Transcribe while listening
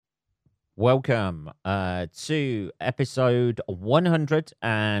Welcome to episode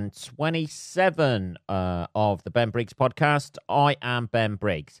 127 of the Ben Briggs podcast. I am Ben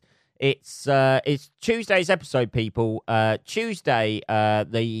Briggs. It's Tuesday's episode, people. Tuesday,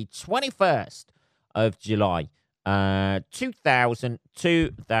 the 21st of July,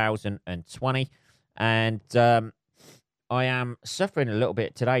 2020. And I am suffering a little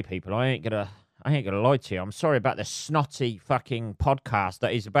bit today, people. I ain't gonna lie to you. I'm sorry about the snotty fucking podcast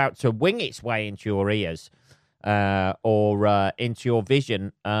that is about to wing its way into your ears or into your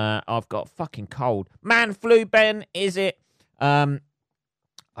vision. I've got fucking cold. Man flu, Ben, is it? I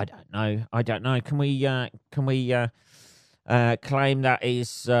don't know. Can we claim that is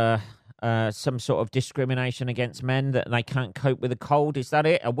some sort of discrimination against men, that they can't cope with a cold? Is that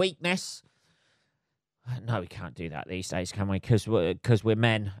it? A weakness? No, we can't do that these days, can we? Because we're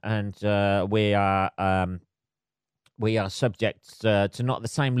men, and we are subject to not the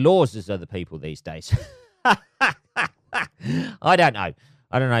same laws as other people these days. I don't know,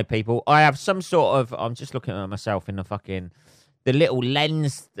 people. I have some sort of. I'm just looking at myself in the little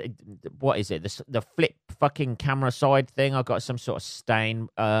lens. What is it? The flip fucking camera side thing. I've got some sort of stain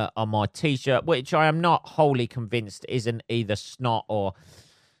on my t-shirt, which I am not wholly convinced isn't either snot or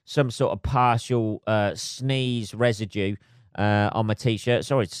some sort of partial sneeze residue on my t-shirt.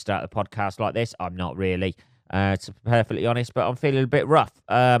 Sorry to start the podcast like this. I'm not really, to be perfectly honest, but I'm feeling a bit rough.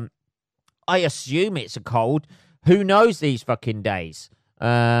 I assume it's a cold. Who knows these fucking days?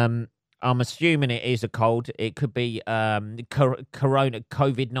 I'm assuming it is a cold. It could be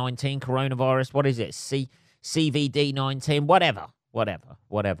COVID-19, coronavirus. What is it? CVD-19, whatever.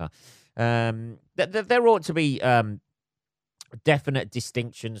 There ought to be definite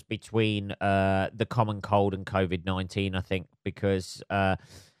distinctions between the common cold and COVID-19, I think, because,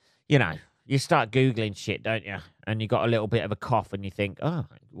 you start Googling shit, don't you? And you got a little bit of a cough and you think, oh,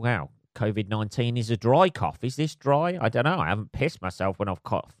 wow, COVID-19 is a dry cough. Is this dry? I don't know. I haven't pissed myself when I've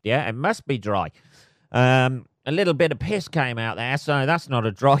coughed. Yeah, it must be dry. A little bit of piss came out there, so that's not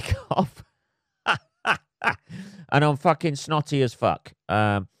a dry cough. And I'm fucking snotty as fuck.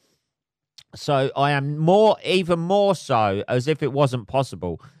 So I am even more so, as if it wasn't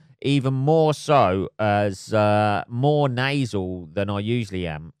possible, even more so as more nasal than I usually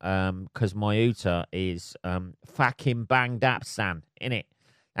am, because my Uter is fucking banged up, son, innit?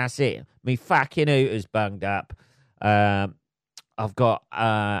 That's it. Me fucking Uter's banged up. I've got,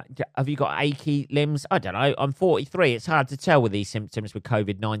 have you got achy limbs? I don't know. I'm 43. It's hard to tell with these symptoms with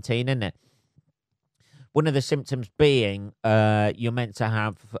COVID-19, isn't it? One of the symptoms being you're meant to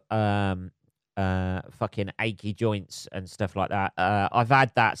have fucking achy joints and stuff like that. I've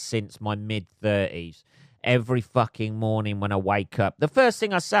had that since my mid-30s. Every fucking morning when I wake up, the first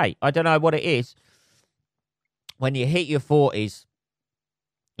thing I say, I don't know what it is, when you hit your 40s,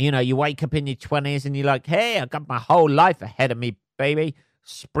 you wake up in your 20s and you're like, hey, I got my whole life ahead of me, baby.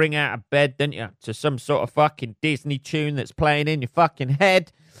 Spring out of bed, don't you, to some sort of fucking Disney tune that's playing in your fucking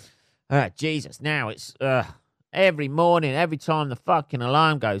head. Jesus, now it's every morning, every time the fucking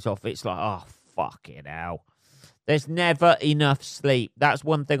alarm goes off, it's like, oh, fucking hell. There's never enough sleep. That's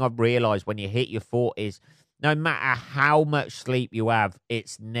one thing I've realised when you hit your 40s. No matter how much sleep you have,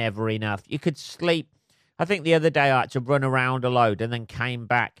 it's never enough. You could sleep. I think the other day I had to run around a load and then came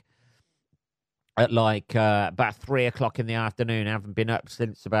back at about 3 o'clock in the afternoon. I haven't been up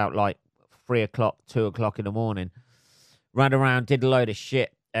since about 3 o'clock, 2 o'clock in the morning. Ran around, did a load of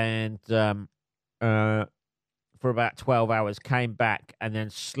shit, and for about 12 hours, came back and then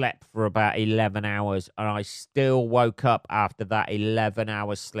slept for about 11 hours. And I still woke up after that 11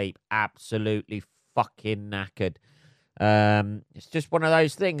 hours sleep absolutely fucking knackered. It's just one of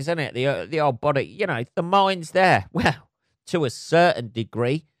those things, isn't it? The old body, the mind's there. Well, to a certain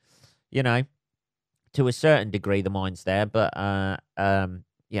degree, the mind's there. But, the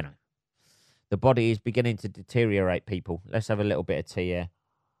body is beginning to deteriorate, people. Let's have a little bit of tea here.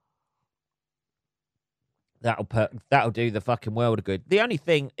 That'll do the fucking world of good. The only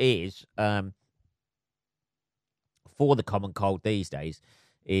thing is, for the common cold these days,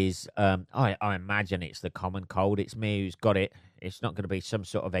 is I imagine it's the common cold. It's me who's got it. It's not going to be some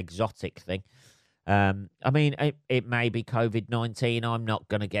sort of exotic thing. I mean, it may be COVID-19. I'm not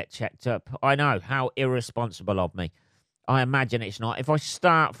going to get checked up. I know, how irresponsible of me. I imagine it's not. If I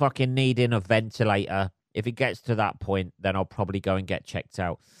start fucking needing a ventilator, if it gets to that point, then I'll probably go and get checked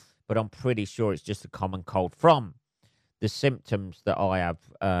out. But I'm pretty sure it's just a common cold from the symptoms that I have.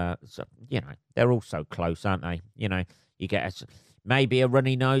 They're all so close, aren't they? You get maybe a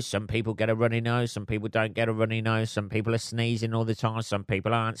runny nose. Some people get a runny nose. Some people don't get a runny nose. Some people are sneezing all the time. Some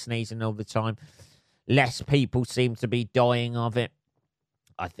people aren't sneezing all the time. Less people seem to be dying of it.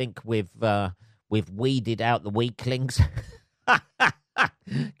 I think we've weeded out the weaklings.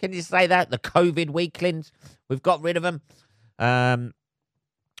 Can you say that? The COVID weaklings. We've got rid of them.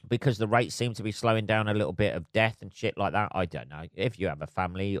 Because the rates seem to be slowing down a little bit of death and shit like that. I don't know. If you have a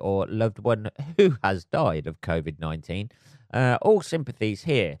family or loved one who has died of COVID-19, all sympathies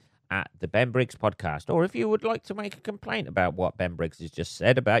here at the Ben Briggs podcast. Or if you would like to make a complaint about what Ben Briggs has just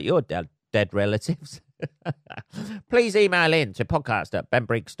said about your dead relatives, please email in to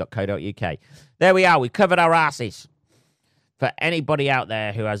podcast@benbriggs.co.uk. There we are. We covered our asses. For anybody out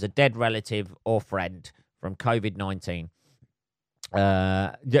there who has a dead relative or friend from COVID-19,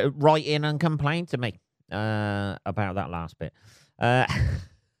 write in and complain to me about that last bit. I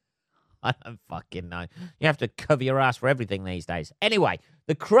don't fucking know. You have to cover your ass for everything these days. Anyway,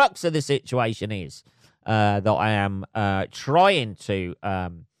 the crux of the situation is that I am trying to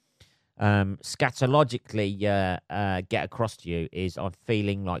scatologically get across to you is I'm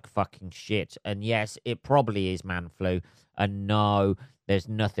feeling like fucking shit. And yes, it probably is man flu. And no, there's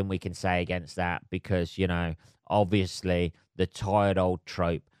nothing we can say against that because, you know, obviously the tired old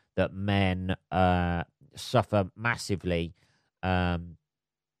trope that men suffer massively when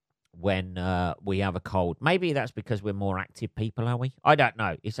we have a cold. Maybe that's because we're more active people, are we? I don't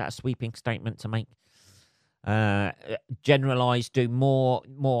know. Is that a sweeping statement to make? Generalize, do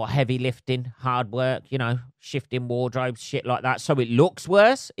more heavy lifting, hard work, you know, shifting wardrobes, shit like that, so it looks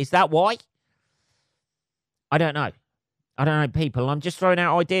worse? Is that why? I don't know, people. I'm just throwing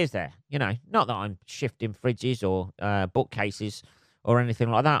out ideas there, you know. Not that I'm shifting fridges or bookcases or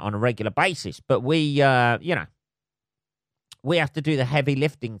anything like that on a regular basis, but we, you know, we have to do the heavy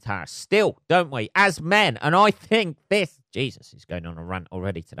lifting task still, don't we, as men? And I think Jesus is going on a rant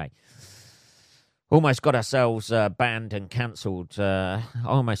already today. Almost got ourselves banned and cancelled. I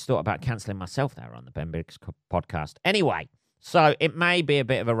almost thought about cancelling myself there on the Ben Briggs podcast. Anyway, so it may be a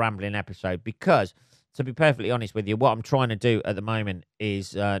bit of a rambling episode because, to be perfectly honest with you, what I'm trying to do at the moment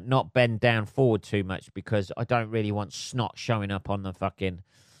is not bend down forward too much because I don't really want snot showing up on the fucking,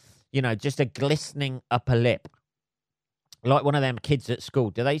 you know, just a glistening upper lip. Like one of them kids at school.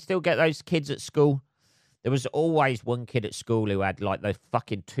 Do they still get those kids at school? There was always one kid at school who had like those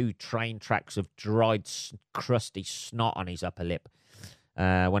fucking 2 train tracks of dried, crusty snot on his upper lip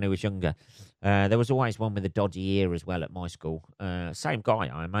when he was younger. There was always one with a dodgy ear as well at my school. Same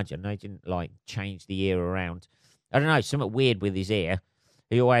guy, I imagine. They didn't like change the ear around. I don't know, something weird with his ear.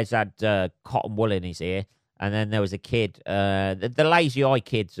 He always had cotton wool in his ear. And then there was a kid. The lazy eye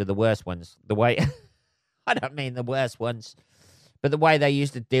kids are the worst ones. The way I don't mean the worst ones. But the way they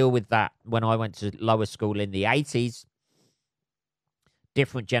used to deal with that when I went to lower school in the 80s,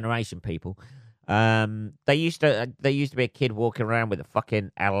 different generation people, there used to be a kid walking around with a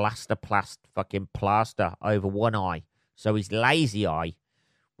fucking elastoplast fucking plaster over one eye. So his lazy eye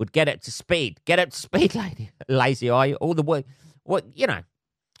would get up to speed, lady. Lazy eye, all the way. What, you know,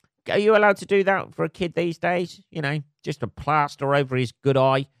 are you allowed to do that for a kid these days? You know, just a plaster over his good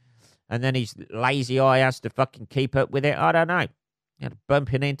eye. And then his lazy eye has to fucking keep up with it. I don't know. You know,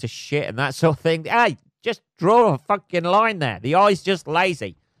 bumping into shit and that sort of thing. Hey, just draw a fucking line there. The eye's just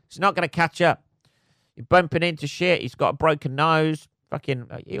lazy. It's not going to catch up. You're bumping into shit. He's got a broken nose. Fucking,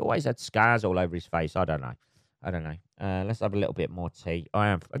 he always had scars all over his face. I don't know. Let's have a little bit more tea.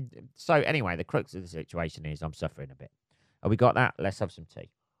 So anyway, the crux of the situation is I'm suffering a bit. Have we got that? Let's have some tea.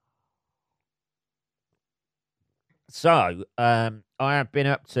 So, I have been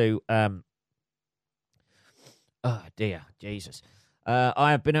up to, oh dear, Jesus.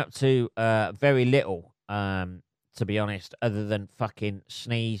 I have been up to very little, to be honest, other than fucking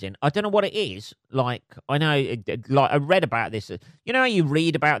sneezing. I don't know what it is. Like, I know, like, I read about this. You know how you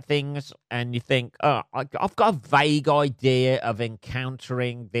read about things and you think, oh, I've got a vague idea of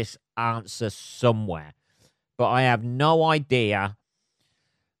encountering this answer somewhere, but I have no idea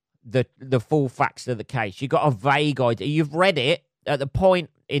the full facts of the case. You've got a vague idea. You've read it at the point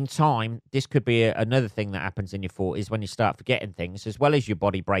in time. This could be another thing that happens in your 40s when you start forgetting things, as well as your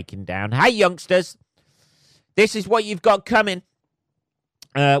body breaking down. Hey, youngsters, this is what you've got coming.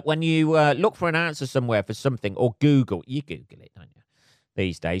 When you look for an answer somewhere for something, or Google. You Google it, don't you?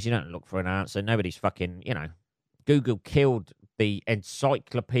 These days, you don't look for an answer. Nobody's fucking, you know. Google killed the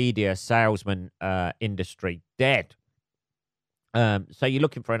encyclopedia salesman industry dead. So you're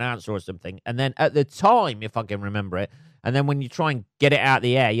looking for an answer or something, and then at the time, if I can remember it, and then when you try and get it out of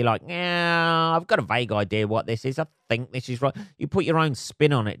the air, you're like, yeah, I've got a vague idea what this is. I think this is right. You put your own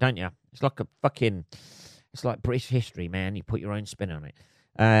spin on it, don't you? It's like it's like British history, man. You put your own spin on it.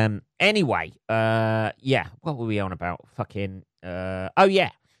 Anyway, yeah, what were we on about? Fucking, oh yeah,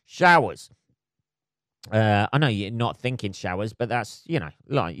 showers. I know you're not thinking showers, but that's,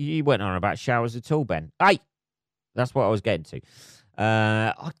 like, you weren't on about showers at all, Ben. Hey, that's what I was getting to.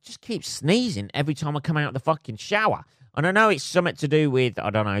 I just keep sneezing every time I come out of the fucking shower. And I know it's something to do with, I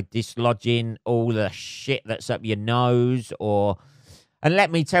don't know, dislodging all the shit that's up your nose or... And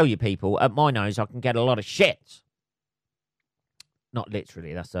let me tell you, people, at my nose, I can get a lot of shit. Not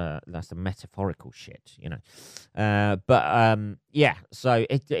literally, that's a metaphorical shit, yeah, so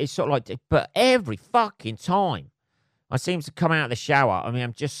it's sort of like... But every fucking time I seem to come out of the shower, I mean,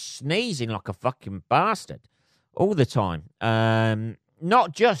 I'm just sneezing like a fucking bastard all the time.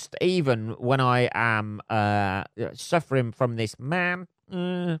 Not just even when I am suffering from this man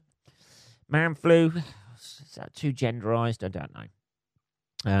flu. Is that too genderized? I don't know.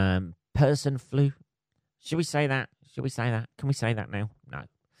 Person flu. Should we say that? Can we say that now?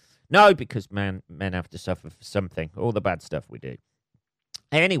 No, because men have to suffer for something. All the bad stuff we do.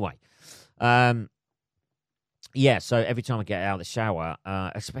 Anyway, yeah, so every time I get out of the shower,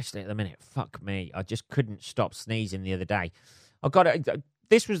 especially at the minute, fuck me, I just couldn't stop sneezing the other day.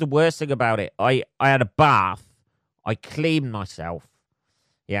 This was the worst thing about it. I had a bath. I cleaned myself.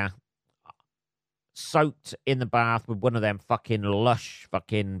 Yeah. Soaked in the bath with one of them fucking lush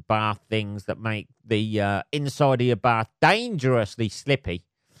fucking bath things that make the inside of your bath dangerously slippy.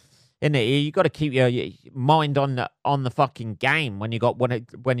 Isn't it? You got to keep your mind on the fucking game when you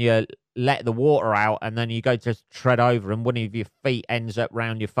let the water out and then you go to tread over and one of your feet ends up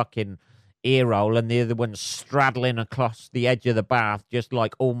round your fucking ear hole and the other one's straddling across the edge of the bath, just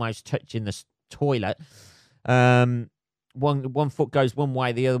like almost touching the toilet. One foot goes one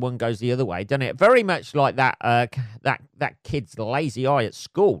way, the other one goes the other way, doesn't it? Very much like that kid's lazy eye at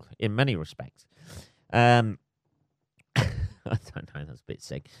school in many respects. I don't know, that's a bit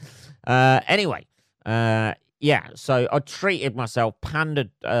sick. Anyway, yeah, so I treated myself,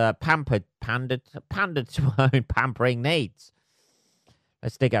 pandered to my own pampering needs.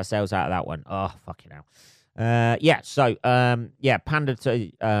 Let's dig ourselves out of that one. Oh, fucking hell. Pandered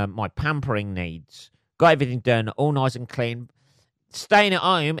to my pampering needs. Got everything done, all nice and clean. Staying at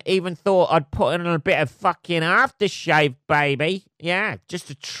home, even thought I'd put in a bit of fucking aftershave, baby. Yeah, just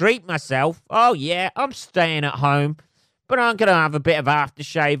to treat myself. Oh, yeah, I'm staying at home. But I'm going to have a bit of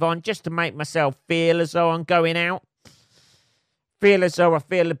aftershave on just to make myself feel as though I'm going out. Feel as though I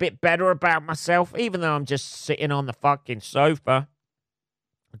feel a bit better about myself, even though I'm just sitting on the fucking sofa,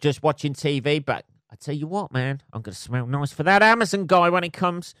 just watching TV. But I tell you what, man, I'm going to smell nice for that Amazon guy when he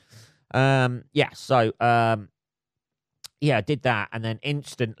comes. I did that, and then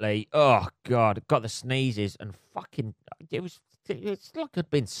instantly, oh God, got the sneezes, and fucking, it's like I'd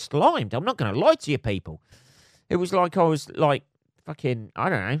been slimed. I'm not going to lie to you, people. It was like I was like fucking, I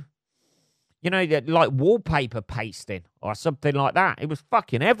don't know, like wallpaper pasting or something like that. It was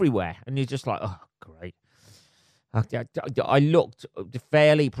fucking everywhere, and you're just like, oh, great. I looked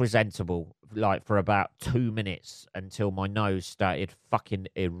fairly presentable, like, for about 2 minutes until my nose started fucking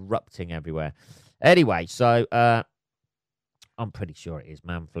erupting everywhere. Anyway, so I'm pretty sure it is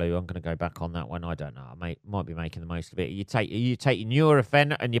man flu. I'm going to go back on that one. I don't know. I might be making the most of it. You take your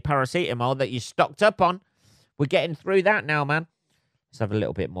Nurofen and your paracetamol that you stocked up on. We're getting through that now, man. Let's have a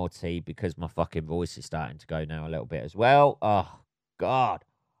little bit more tea because my fucking voice is starting to go now a little bit as well. Oh, God.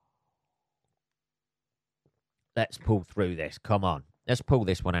 Let's pull through this. Come on. Let's pull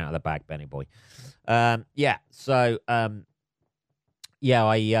this one out of the bag, Benny boy. I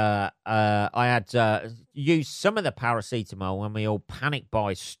had used some of the paracetamol when we all panic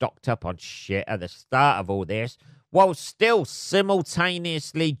buy stocked up on shit at the start of all this, while still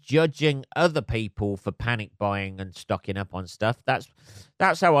simultaneously judging other people for panic buying and stocking up on stuff.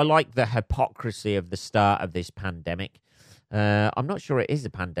 That's how I like the hypocrisy of the start of this pandemic. I'm not sure it is a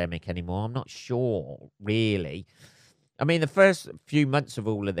pandemic anymore. I'm not sure, really. I mean, the first few months of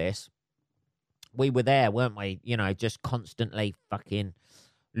all of this, we were there, weren't we? You know, just constantly fucking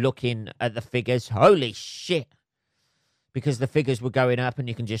looking at the figures. Holy shit. Because the figures were going up and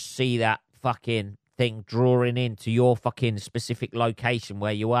you can just see that fucking thing drawing into your fucking specific location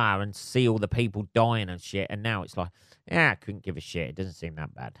where you are and see all the people dying and shit. And now it's like, I couldn't give a shit. It doesn't seem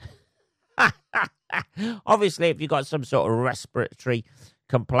that bad. Obviously, if you've got some sort of respiratory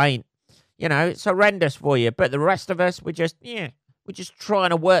complaint, it's horrendous for you. But the rest of us, we're just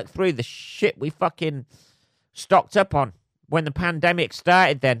trying to work through the shit we fucking stocked up on when the pandemic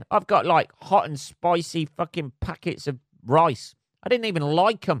started. Then I've got like hot and spicy fucking packets of rice. I didn't even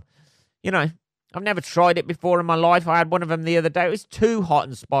like them. I've never tried it before in my life. I had one of them the other day. It was too hot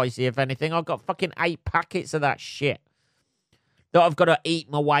and spicy, if anything. I've got fucking 8 packets of that shit that I've got to eat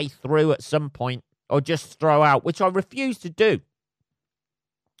my way through at some point or just throw out, which I refuse to do.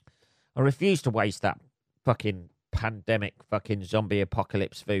 I refuse to waste that fucking pandemic, fucking zombie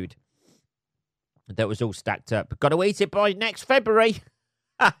apocalypse food that was all stacked up. Got to eat it by next February.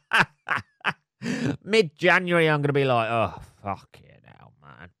 Mid-January, I'm going to be like, oh, fuck it now,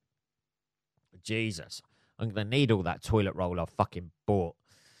 man. Jesus. I'm going to need all that toilet roll I fucking bought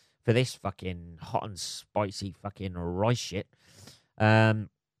for this fucking hot and spicy fucking rice shit.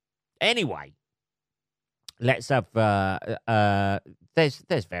 Anyway, let's have,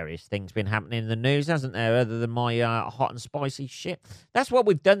 there's various things been happening in the news, hasn't there, other than my hot and spicy shit. That's what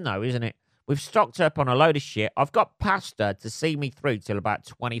we've done, though, isn't it? We've stocked up on a load of shit. I've got pasta to see me through till about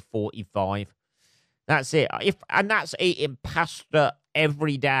 2045. That's it. And that's eating pasta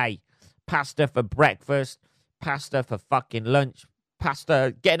every day. Pasta for breakfast, pasta for fucking lunch,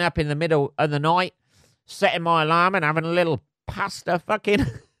 pasta getting up in the middle of the night, setting my alarm and having a little pasta fucking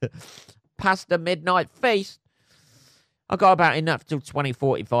pasta midnight feast. I got about enough till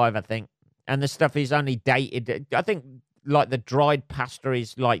 2045, I think. And the stuff is only dated. I think, like, the dried pasta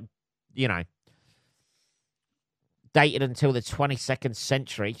is, like, you know, dated until the 22nd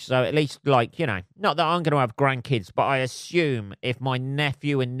century. So at least, like, you know, not that I'm going to have grandkids, but I assume if my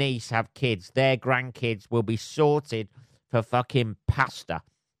nephew and niece have kids, their grandkids will be sorted for fucking pasta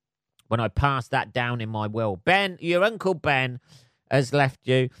when I pass that down in my will. Ben, your Uncle Ben has left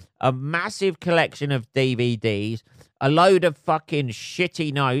you a massive collection of DVDs, a load of fucking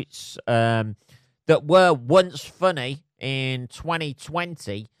shitty notes that were once funny in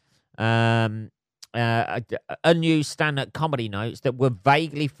 2020, unused stand-up comedy notes that were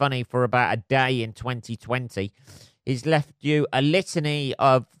vaguely funny for about a day in 2020. He's left you a litany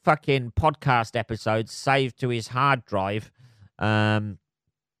of fucking podcast episodes saved to his hard drive, and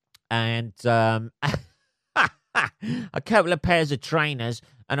a couple of pairs of trainers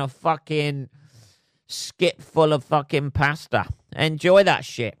and a fucking skip full of fucking pasta. Enjoy that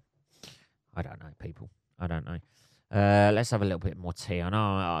shit. I don't know, people. I don't know. Let's have a little bit more tea. I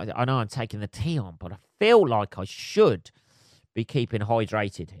know I'm taking the tea on, but I feel like I should be keeping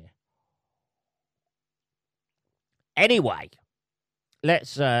hydrated here. Anyway,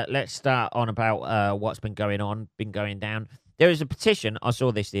 let's start on about what's been going down. There is a petition. I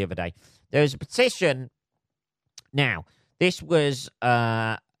saw this the other day. There is a petition. Now, this was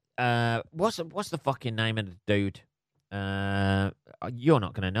what's the fucking name of the dude? You're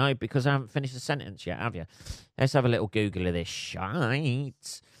not going to know because I haven't finished the sentence yet, have you? Let's have a little Google of this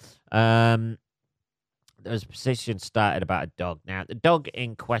shite. There was a petition started about a dog. Now, the dog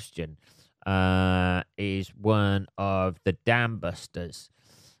in question is one of the Dam Busters.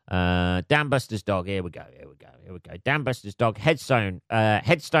 Dam Busters dog. Here we go. Dam Busters dog. Headstone.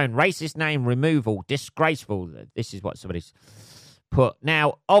 Racist name removal. Disgraceful. This is what somebody's put.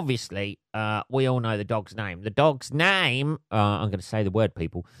 Now, obviously, we all know the dog's name. The dog's name, I'm going to say the word,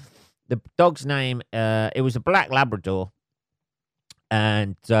 people. The dog's name, it was a black Labrador.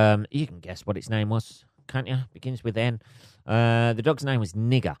 And you can guess what its name was, can't you? Begins with N. The dog's name was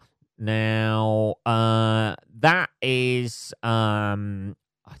Nigger. Now, that is, I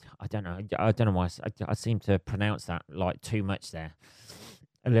don't know. I don't know why I seem to pronounce that like too much there.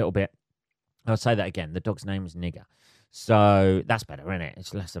 A little bit. I'll say that again. The dog's name is Nigger. So that's better, isn't it?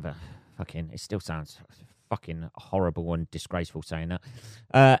 It's less of a fucking... It still sounds fucking horrible and disgraceful saying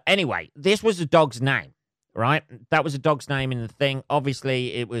that. Anyway, this was a dog's name, right? That was a dog's name in the thing.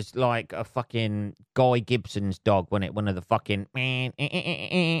 Obviously, it was like a fucking Guy Gibson's dog, wasn't it? One of the fucking...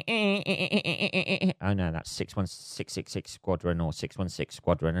 Oh, no, that's 61666 Squadron or 616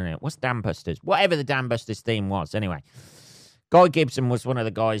 Squadron, isn't it? What's Dam Busters? Whatever the Dam Busters theme was, anyway. Guy Gibson was one of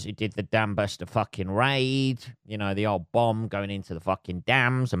the guys who did the Dam Buster fucking raid. You know, the old bomb going into the fucking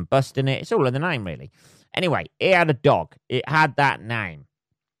dams and busting it. It's all in the name, really. Anyway, he had a dog. It had that name.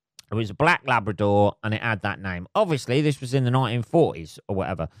 It was a black Labrador, and it had that name. Obviously, this was in the 1940s or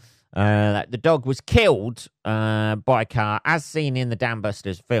whatever. The dog was killed by a car, as seen in the Dam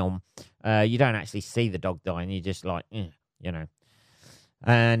Busters film. You don't actually see the dog dying. You just like, you know.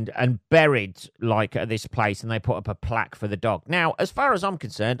 And buried, like, at this place, and they put up a plaque for the dog. Now, as far as I'm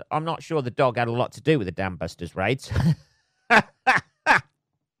concerned, I'm not sure the dog had a lot to do with the Dam Busters raids. I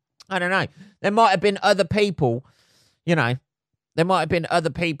don't know. There might have been other people, you know, there might have been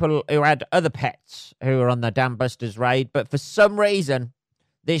other people who had other pets who were on the Dam Busters raid, but for some reason,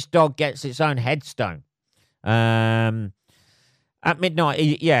 this dog gets its own headstone. At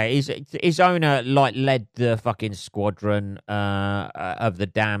midnight, his owner, like, led the fucking squadron of the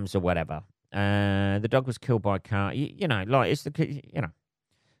dams or whatever. The dog was killed by a car. You know, like, it's the, you know.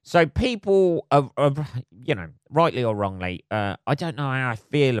 So people, you know, rightly or wrongly, I don't know how I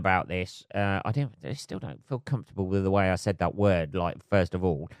feel about this. I still don't feel comfortable with the way I said that word, like, first of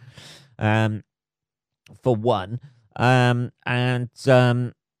all. for one. I don't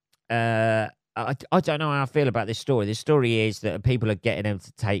know how I feel about this story. This story is that people are getting him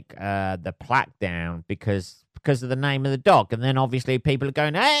to take the plaque down because of the name of the dog. And then obviously people are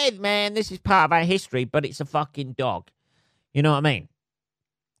going, hey, man, this is part of our history, but it's a fucking dog. You know what I mean?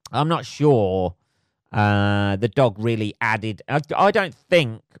 I'm not sure the dog really added. I don't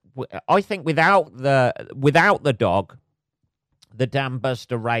think. I think without the dog, the Dam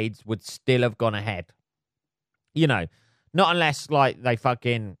Buster raids would still have gone ahead. You know, not unless like they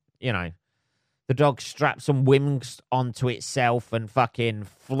fucking, you know, the dog strapped some wings onto itself and fucking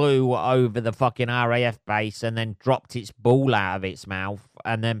flew over the fucking RAF base and then dropped its ball out of its mouth.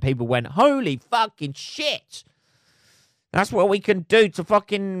 And then people went, holy fucking shit. That's what we can do to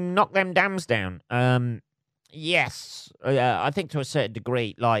fucking knock them dams down. Yes, I think to a certain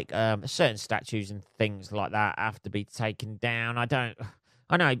degree, like certain statues and things like that have to be taken down. I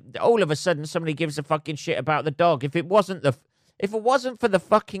know. All of a sudden, somebody gives a fucking shit about the dog. If it wasn't for the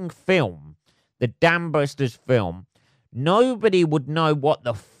fucking film, the Dam Busters film, nobody would know what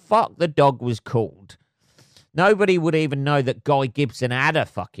the fuck the dog was called. Nobody would even know that Guy Gibson had a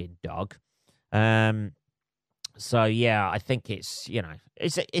fucking dog. So yeah, I think it's, you know,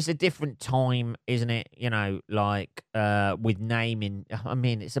 it's a different time, isn't it? You know, like with naming. I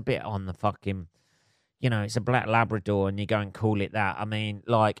mean, it's a bit on the fucking, you know, it's a black Labrador, and you go and call it that. I mean,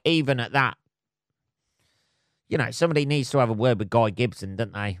 like even at that, you know, somebody needs to have a word with Guy Gibson,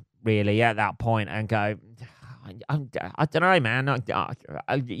 don't they? Really, at that point, and go, I don't know, man.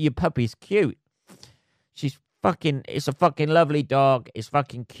 Your puppy's cute. It's a fucking lovely dog. It's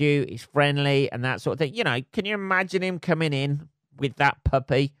fucking cute. It's friendly and that sort of thing. You know, can you imagine him coming in with that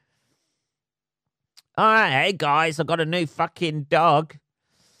puppy? All right, hey guys, I got a new fucking dog.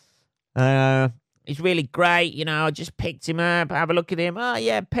 He's really great. You know, I just picked him up. Have a look at him. Oh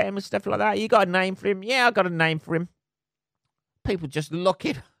yeah, pet him and stuff like that. You got a name for him? Yeah, I got a name for him. People just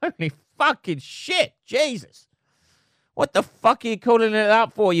looking. Holy fucking shit, Jesus! What the fuck are you calling it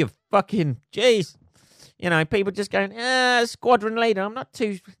out for? You fucking jeez. You know, people just going, squadron leader. I'm not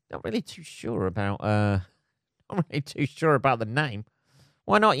really too sure about the name.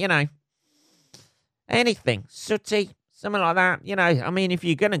 Why not, you know, anything, sooty, something like that. You know, I mean, if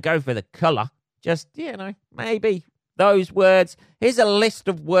you're going to go for the colour, just, you know, maybe those words. Here's a list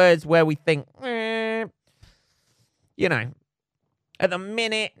of words where we think, you know, at the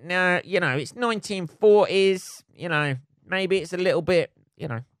minute, no, you know, it's 1940s, you know, maybe it's a little bit, you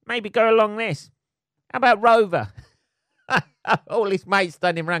know, maybe go along this. How about Rover? All his mates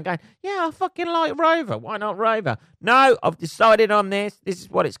standing around going, yeah, I fucking like Rover. Why not Rover? No, I've decided on this. This is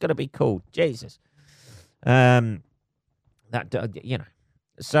what it's going to be called. Jesus. You know.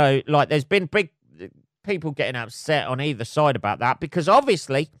 So, like, there's been big people getting upset on either side about that because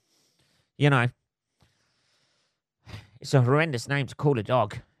obviously, you know, it's a horrendous name to call a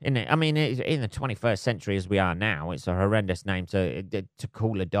dog, isn't it? I mean, in the 21st century as we are now, it's a horrendous name to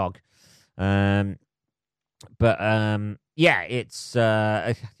call a dog. But yeah, it's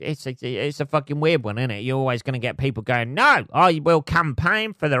a fucking weird one, isn't it? You're always going to get people going, no, I will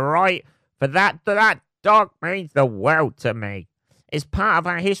campaign for the right for that. That dog means the world to me. It's part of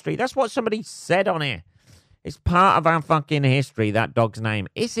our history. That's what somebody said on here. It's part of our fucking history, that dog's name.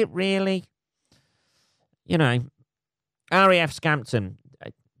 Is it really? You know, RAF Scampton.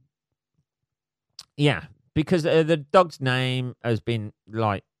 Yeah, because the dog's name has been,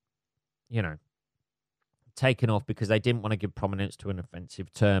 like, you know, taken off because they didn't want to give prominence to an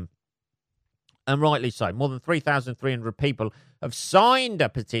offensive term. And rightly so. More than 3,300 people have signed a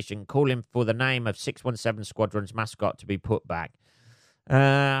petition calling for the name of 617 Squadron's mascot to be put back.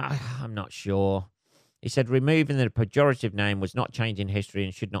 I'm not sure. He said removing the pejorative name was not changing history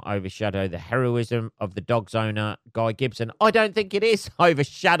and should not overshadow the heroism of the dog's owner, Guy Gibson. I don't think it is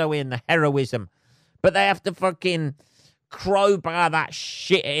overshadowing the heroism. But they have to fucking crowbar that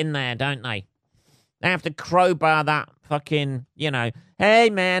shit in there, don't they? They have to crowbar that fucking, you know,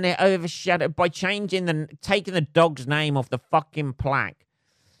 hey man, it overshadowed by taking the dog's name off the fucking plaque.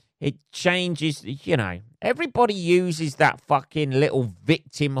 It changes, you know, everybody uses that fucking little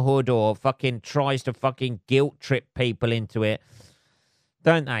victimhood or fucking tries to fucking guilt trip people into it,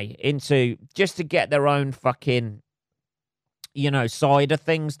 don't they? Into just to get their own fucking, you know, side of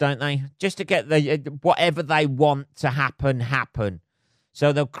things, don't they? Just to get whatever they want to happen.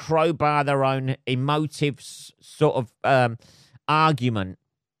 So they'll crowbar their own emotive sort of argument.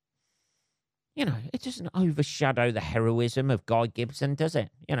 You know, it doesn't overshadow the heroism of Guy Gibson, does it?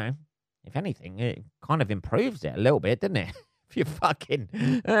 You know, if anything, it kind of improves it a little bit, doesn't it? If you fucking,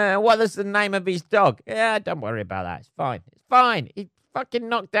 what is the name of his dog? Yeah, don't worry about that. It's fine. It's fine. He fucking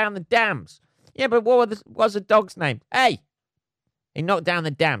knocked down the dams. Yeah, but what's the dog's name? Hey, he knocked down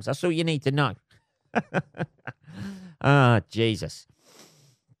the dams. That's all you need to know. Ah, Jesus.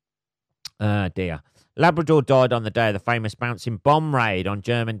 Ah, dear. Labrador died on the day of the famous bouncing bomb raid on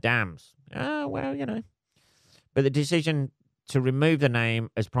German dams. Ah, well, you know. But the decision to remove the name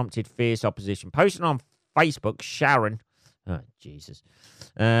has prompted fierce opposition. Posted on Facebook, Sharon. Oh, Jesus.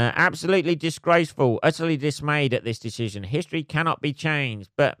 Absolutely disgraceful. Utterly dismayed at this decision. History cannot be changed,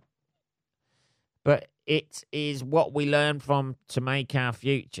 but it is what we learn from to make our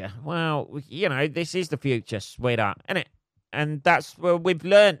future. Well, you know, this is the future, sweetheart, isn't it? And that's what we've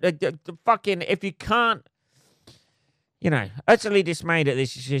learned. Fucking, if you can't, you know, utterly dismayed at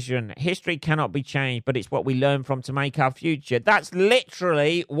this decision. History cannot be changed, but it's what we learn from to make our future. That's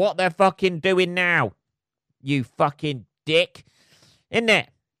literally what they're fucking doing now, you fucking dick. Isn't it?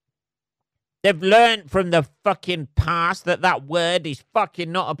 They've learned from the fucking past that word is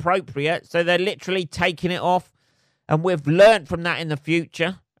fucking not appropriate, so they're literally taking it off, and we've learned from that in the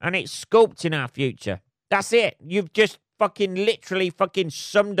future, and it's sculpting our future. That's it. You've just fucking literally fucking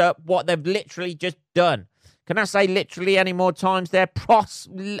summed up what they've literally just done. Can I say literally any more times there?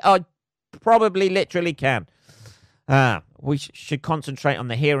 I probably literally can. We should concentrate on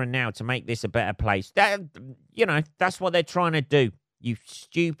the here and now to make this a better place. That, you know, that's what they're trying to do. You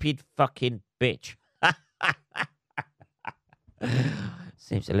stupid fucking bitch.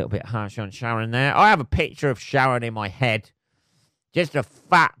 Seems a little bit harsh on Sharon there. I have a picture of Sharon in my head. Just a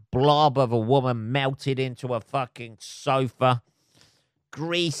fat blob of a woman melted into a fucking sofa.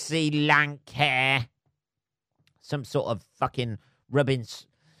 Greasy, lank hair. Some sort of fucking rubbing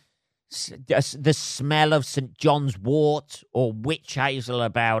the smell of St. John's wort or witch hazel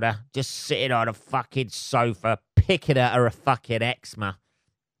about her. Just sitting on a fucking sofa, picking at her a fucking eczema.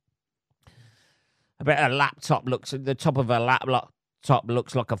 I bet her laptop looks, the top of her laptop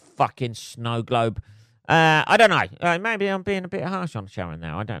looks like a fucking snow globe. I don't know. Maybe I'm being a bit harsh on Sharon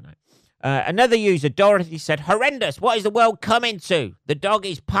now. I don't know. Another user, Dorothy, said, horrendous. What is the world coming to? The dog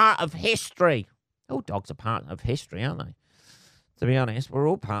is part of history. All dogs are part of history, aren't they? To be honest, we're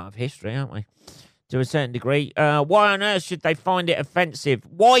all part of history, aren't we? To a certain degree. Why on earth should they find it offensive?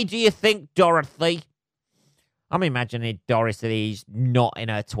 Why do you think, Dorothy? I'm imagining Dorothy's not in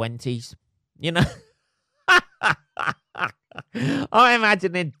her 20s. You know? I'm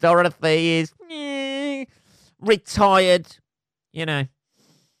imagining Dorothy is retired, you know,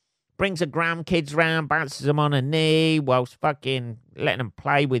 brings her grandkids round, bounces them on her knee whilst fucking letting them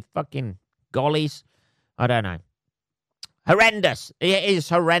play with fucking gollies. I don't know. Horrendous. It is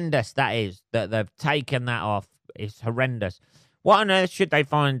horrendous, that is, that they've taken that off. It's horrendous. What on earth should they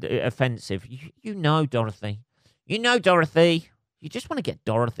find offensive? You know, Dorothy. You know, Dorothy. You just want to get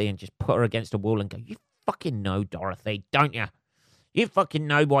Dorothy and just put her against a wall and go, you fucking know, Dorothy, don't you? You fucking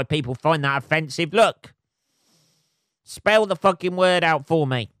know why people find that offensive. Look. Spell the fucking word out for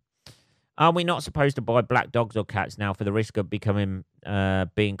me. Are we not supposed to buy black dogs or cats now for the risk of becoming,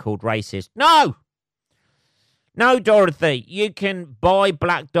 being called racist? No! No, Dorothy, you can buy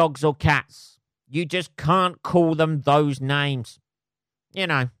black dogs or cats. You just can't call them those names. You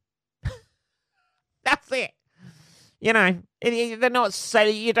know. That's it. You know, they're not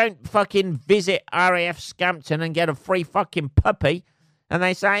saying, you don't fucking visit RAF Scampton and get a free fucking puppy and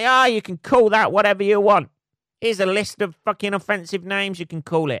they say, you can call that whatever you want. Here's a list of fucking offensive names you can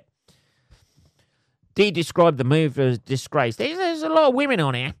call it. Dee described the move as disgrace. There's a lot of women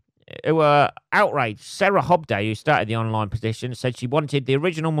on here who were outraged. Sarah Hobday, who started the online petition, said she wanted the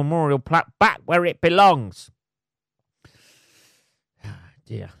original memorial plaque back where it belongs.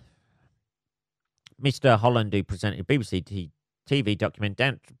 Dear. Mr. Holland, who presented BBC TV document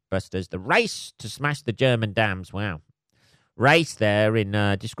Dambusters, The Race to Smash the German Dams. Wow. Race there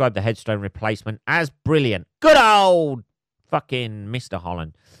described the headstone replacement as brilliant. Good old fucking Mr.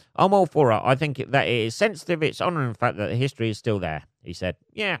 Holland. I'm all for it. I think that it is sensitive. It's honouring the fact that the history is still there, he said.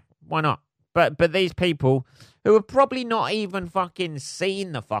 Yeah, why not? But these people who have probably not even fucking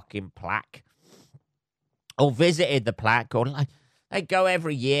seen the fucking plaque or visited the plaque, or like, they go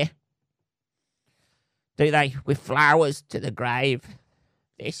every year. Do they? With flowers to the grave.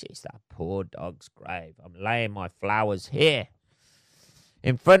 This is the poor dog's grave. I'm laying my flowers here.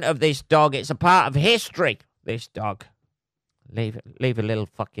 In front of this dog. It's a part of history, this dog. Leave a little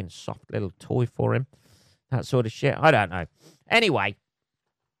fucking soft little toy for him. That sort of shit. I don't know. Anyway,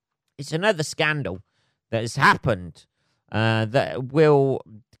 it's another scandal that has happened that will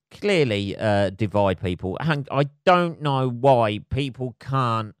clearly divide people. And I don't know why people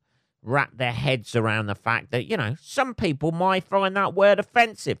can't wrap their heads around the fact that, you know, some people might find that word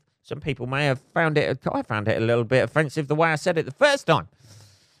offensive. Some people may have found it, I found it a little bit offensive the way I said it the first time.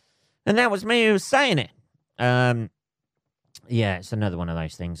 And that was me who was saying it. Yeah, it's another one of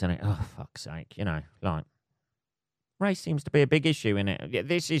those things, isn't it? Oh, fuck's sake. Like, race seems to be a big issue in it. Yeah,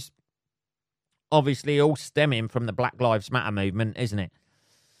 this is obviously all stemming from the Black Lives Matter movement, isn't it?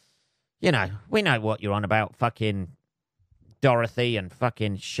 We know what you're on about. Fucking Dorothy and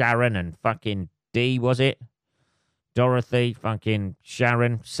fucking Sharon and fucking Dee, was it? Dorothy, fucking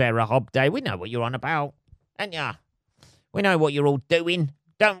Sharon, Sarah Hobday. We know what you're on about. And yeah, we know what you're all doing,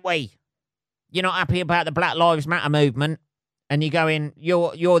 don't we? You're not happy about the Black Lives Matter movement. And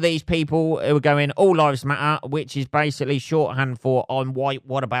you're these people who are going, all lives matter, which is basically shorthand for I'm white,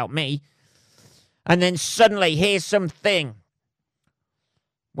 what about me? And then suddenly here's something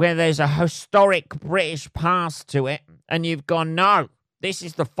where there's a historic British past to it. And you've gone, no, this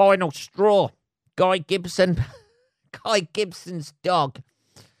is the final straw. Guy Gibson's dog.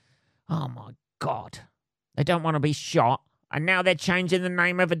 Oh, my God. They don't want to be shot. And now they're changing the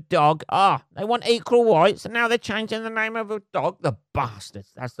name of a dog. They want equal rights, and now they're changing the name of a dog. The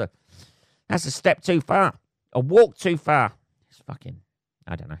bastards. That's a step too far. A walk too far. It's fucking,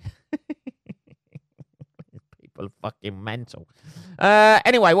 I don't know. People are fucking mental.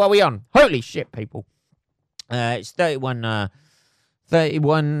 Anyway, what are we on? Holy shit, people. It's 31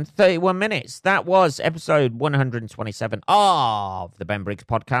 minutes. That was episode 127 of the Ben Briggs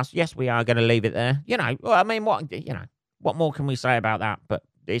podcast. Yes, we are going to leave it there. What more can we say about that? But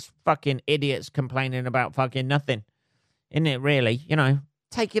it's fucking idiots complaining about fucking nothing. Isn't it, really?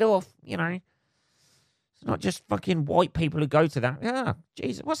 Take it off, It's not just fucking white people who go to that. Yeah,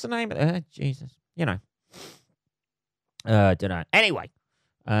 Jesus. What's the name of it? Jesus. Don't know. Anyway,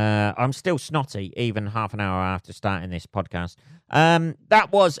 I'm still snotty even half an hour after starting this podcast.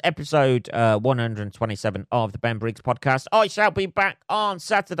 That was episode 127 of the Ben Briggs podcast. I shall be back on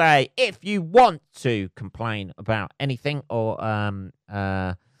Saturday. If you want to complain about anything or, I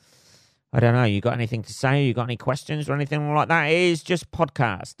don't know, you got anything to say, you got any questions or anything like that, it is just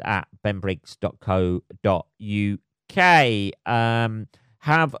podcast at benbriggs.co.uk.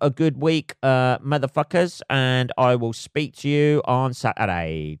 Have a good week, motherfuckers, and I will speak to you on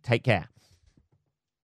Saturday. Take care.